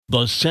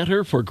The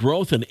Center for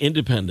Growth and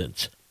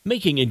Independence,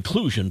 making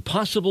inclusion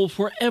possible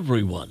for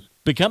everyone.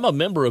 Become a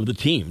member of the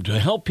team to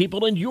help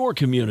people in your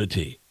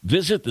community.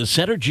 Visit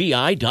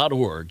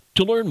thecentergi.org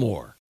to learn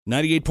more.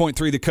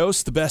 98.3 The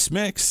Coast, the best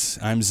mix.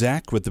 I'm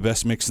Zach with the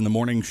Best Mix in the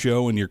Morning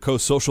Show and your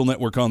Coast Social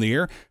Network on the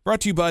air.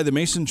 Brought to you by the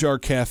Mason Jar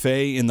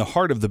Cafe in the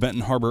heart of the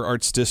Benton Harbor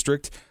Arts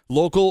District.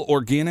 Local,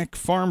 organic,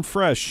 farm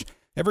fresh.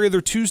 Every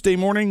other Tuesday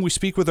morning, we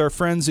speak with our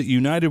friends at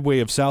United Way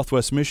of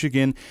Southwest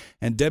Michigan,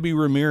 and Debbie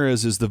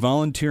Ramirez is the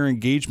Volunteer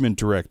Engagement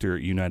Director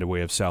at United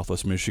Way of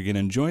Southwest Michigan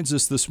and joins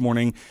us this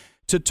morning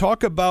to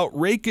talk about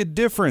Rake a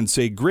Difference,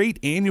 a great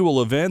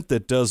annual event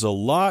that does a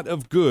lot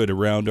of good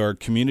around our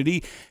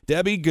community.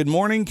 Debbie, good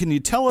morning. Can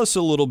you tell us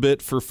a little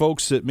bit for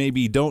folks that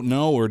maybe don't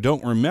know or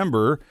don't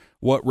remember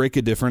what Rake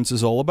a Difference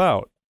is all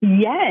about?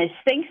 Yes,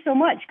 thanks so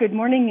much. Good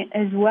morning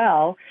as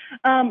well.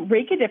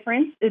 Rake a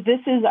Difference,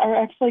 this is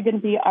actually going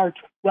to be our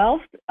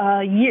 12th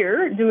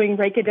year doing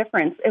Rake a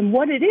Difference. And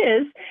what it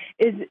is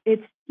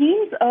it's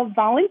teams of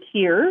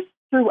volunteers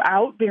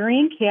throughout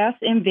Berrien, Cass,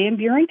 and Van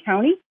Buren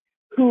County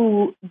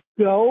who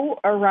go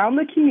around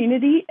the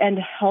community and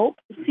help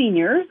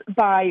seniors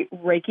by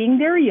raking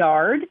their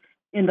yard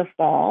in the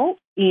fall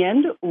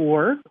and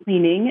or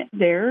cleaning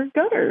their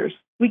gutters.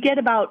 We get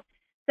about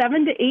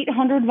 700 to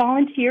 800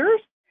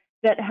 volunteers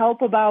that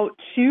help about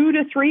 200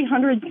 to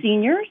 300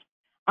 seniors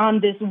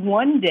on this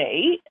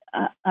one-day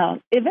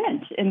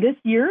event. And this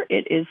year,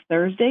 it is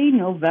Thursday,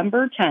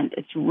 November 10th.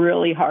 It's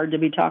really hard to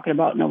be talking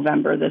about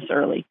November this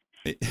early.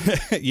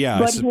 Yeah,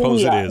 I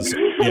suppose it is.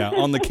 Yeah,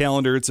 on the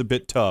calendar, it's a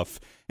bit tough.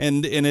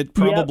 And it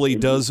probably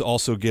does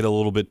also get a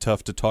little bit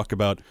tough to talk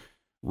about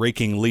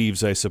raking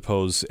leaves, I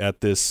suppose,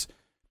 at this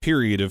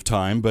period of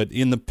time. But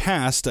in the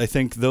past, I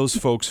think those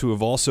folks who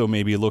have also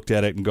maybe looked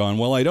at it and gone,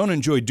 well, I don't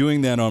enjoy doing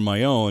that on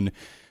my own.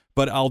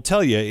 But I'll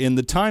tell you, in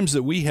the times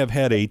that we have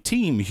had a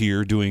team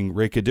here doing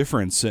Rake a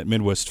Difference at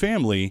Midwest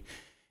Family,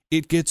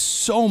 it gets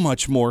so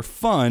much more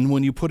fun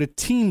when you put a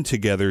team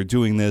together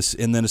doing this,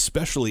 and then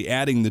especially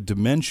adding the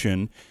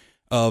dimension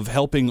of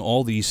helping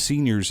all these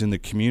seniors in the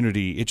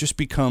community. It just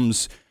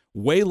becomes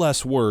way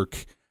less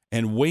work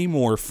and way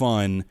more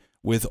fun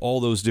with all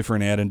those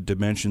different added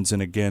dimensions,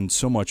 and again,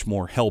 so much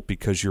more help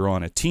because you're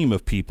on a team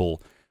of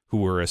people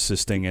who are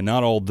assisting, and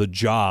not all the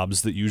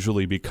jobs that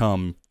usually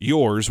become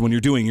yours when you're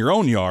doing your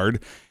own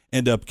yard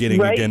end up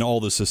getting, again, all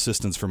this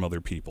assistance from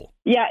other people.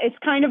 Yeah, it's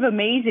kind of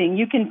amazing.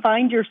 You can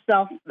find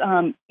yourself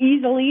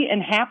easily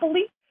and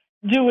happily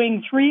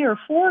doing 3 or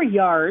 4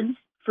 yards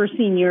for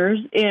seniors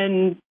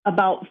in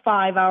about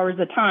 5 hours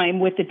a time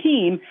with the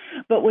team.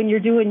 But when you're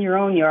doing your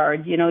own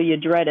yard, you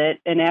dread it.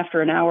 And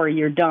after an hour,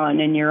 you're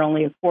done and you're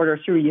only a quarter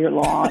through your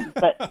lawn.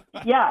 But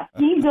yeah,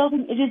 team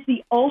building, it is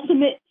the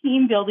ultimate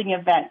team building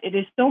event. It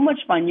is so much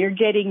fun. You're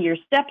getting your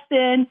steps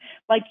in.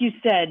 Like you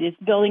said, it's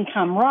building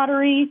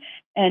camaraderie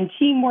and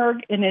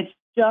teamwork. And it's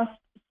just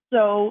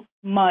so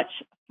much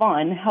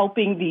fun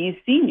helping these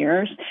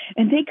seniors,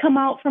 and they come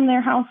out from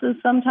their houses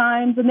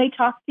sometimes and they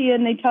talk to you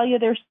and they tell you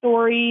their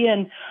story,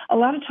 and a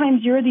lot of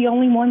times you're the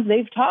only ones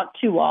they've talked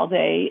to all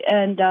day,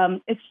 and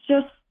it's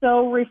just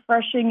so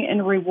refreshing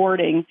and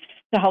rewarding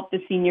to help the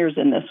seniors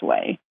in this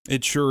way.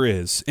 It sure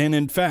is. And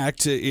in fact,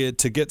 to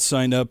get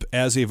signed up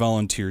as a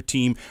volunteer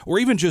team, or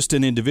even just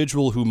an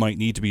individual who might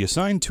need to be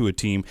assigned to a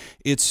team,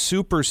 it's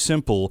super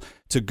simple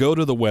to go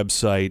to the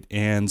website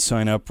and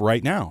sign up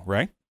right now,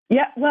 right?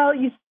 Yeah, well,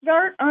 you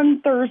start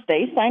on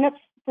Thursday. Sign-ups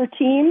for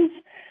teams,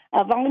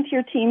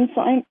 volunteer teams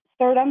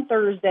start on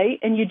Thursday,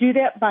 and you do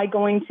that by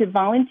going to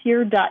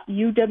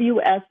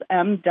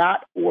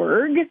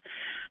volunteer.uwsm.org.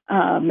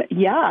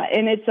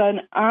 And it's an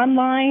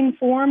online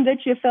form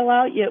that you fill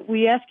out.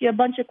 We ask you a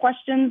bunch of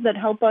questions that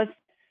help us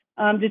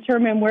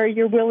determine where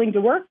you're willing to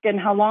work and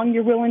how long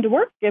you're willing to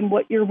work and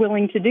what you're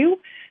willing to do.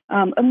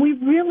 And we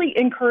really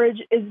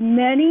encourage as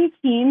many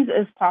teams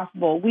as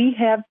possible. We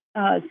have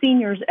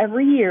seniors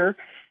every year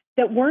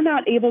that we're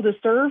not able to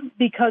serve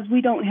because we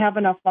don't have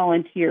enough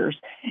volunteers.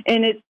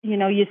 And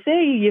you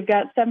say you've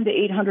got 700 to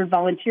 800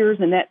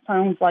 volunteers, and that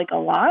sounds like a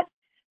lot.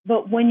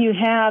 But when you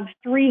have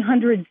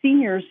 300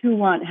 seniors who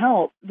want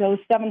help, those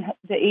 700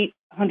 to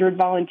 800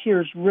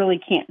 volunteers really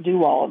can't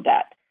do all of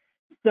that.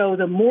 So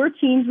the more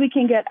teams we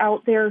can get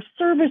out there,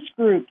 service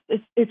groups,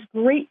 it's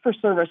great for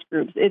service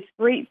groups. It's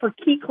great for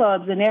key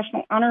clubs and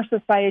National Honor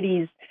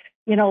Societies,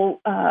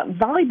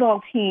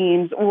 volleyball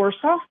teams or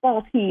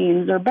softball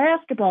teams or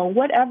basketball,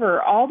 whatever,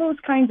 all those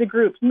kinds of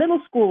groups, middle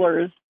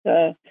schoolers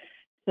to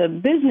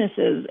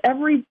businesses,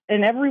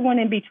 everyone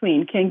in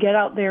between can get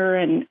out there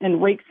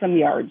and rake some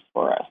yards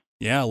for us.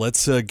 Yeah,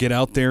 let's get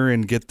out there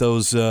and get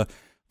those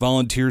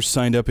volunteers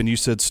signed up. And you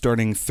said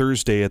starting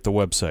Thursday at the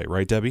website,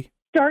 right, Debbie?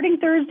 Starting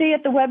Thursday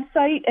at the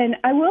website, and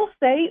I will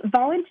say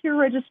volunteer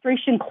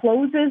registration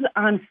closes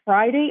on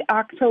Friday,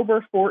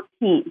 October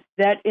 14th.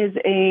 That is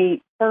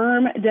a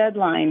firm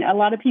deadline. A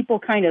lot of people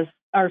kind of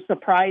are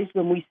surprised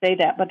when we say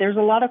that, but there's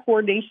a lot of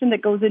coordination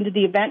that goes into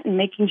the event and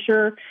making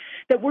sure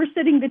that we're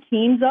setting the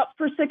teams up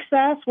for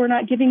success. We're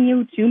not giving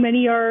you too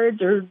many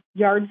yards or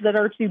yards that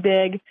are too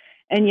big.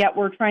 and yet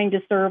we're trying to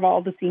serve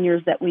all the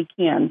seniors that we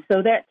can.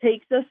 So that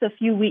takes us a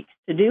few weeks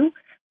to do.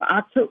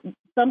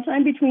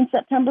 Sometime between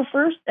September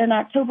 1st and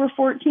October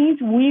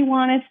 14th, we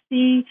want to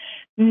see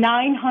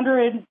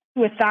 900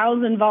 to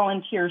 1,000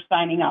 volunteers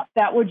signing up.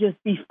 That would just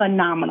be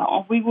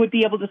phenomenal. We would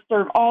be able to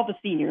serve all the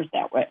seniors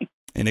that way.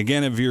 And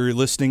again, if you're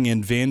listening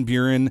in Van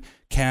Buren,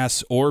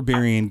 Cass, or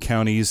Berrien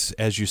counties,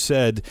 as you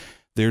said,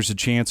 there's a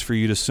chance for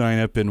you to sign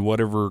up in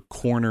whatever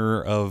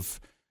corner of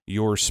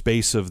your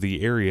space of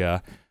the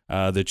area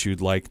that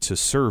you'd like to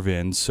serve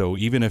in. So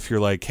even if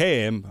you're like,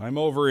 hey, I'm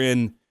over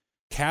in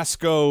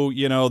Casco,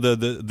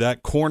 that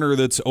corner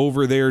that's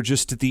over there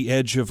just at the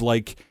edge of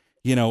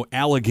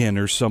Allegan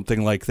or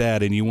something like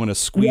that, and you want to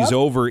squeeze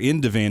over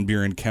into Van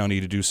Buren County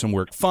to do some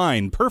work,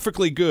 fine,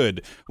 perfectly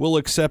good. We'll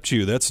accept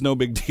you. That's no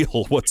big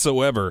deal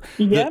whatsoever.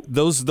 Yep.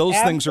 Those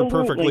things are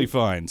perfectly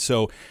fine.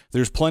 So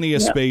there's plenty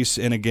of space,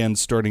 and again,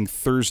 starting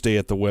Thursday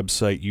at the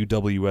website,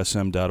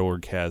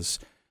 uwsm.org has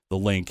the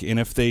link. And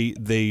if they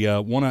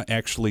want to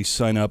actually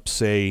sign up,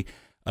 say,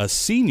 a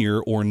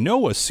senior or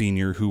know a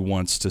senior who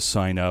wants to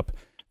sign up,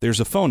 there's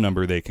a phone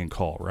number they can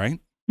call, right?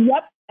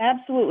 Yep.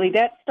 Absolutely.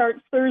 That starts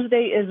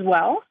Thursday as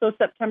well. So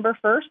September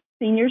 1st,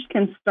 seniors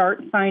can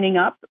start signing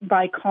up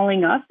by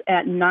calling us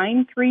at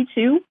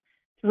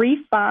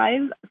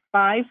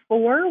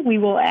 932-3554. We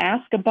will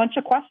ask a bunch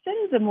of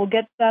questions and we'll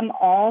get them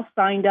all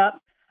signed up.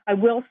 I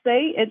will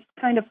say it's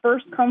kind of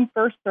first come,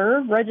 first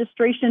serve.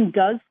 Registration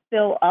does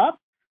fill up.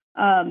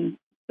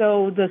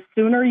 So the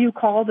sooner you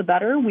call, the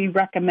better. We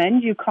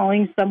recommend you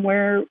calling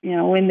somewhere,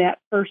 in that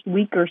first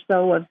week or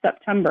so of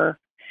September.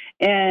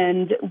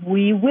 And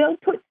we will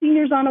put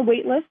seniors on a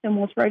wait list, and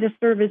we'll try to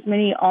serve as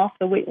many off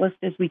the wait list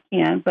as we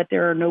can, but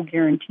there are no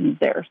guarantees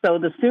there. So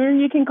the sooner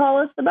you can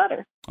call us, the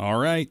better. All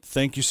right.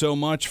 Thank you so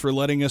much for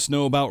letting us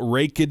know about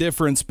Rake a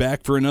Difference.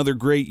 Back for another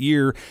great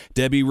year.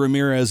 Debbie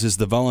Ramirez is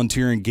the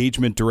Volunteer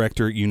Engagement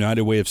Director at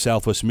United Way of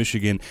Southwest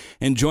Michigan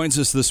and joins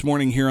us this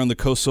morning here on the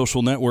Coast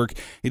Social Network.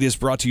 It is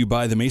brought to you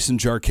by the Mason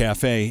Jar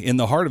Cafe in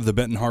the heart of the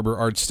Benton Harbor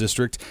Arts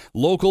District.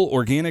 Local,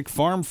 organic,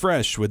 farm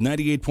fresh with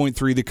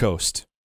 98.3 The Coast.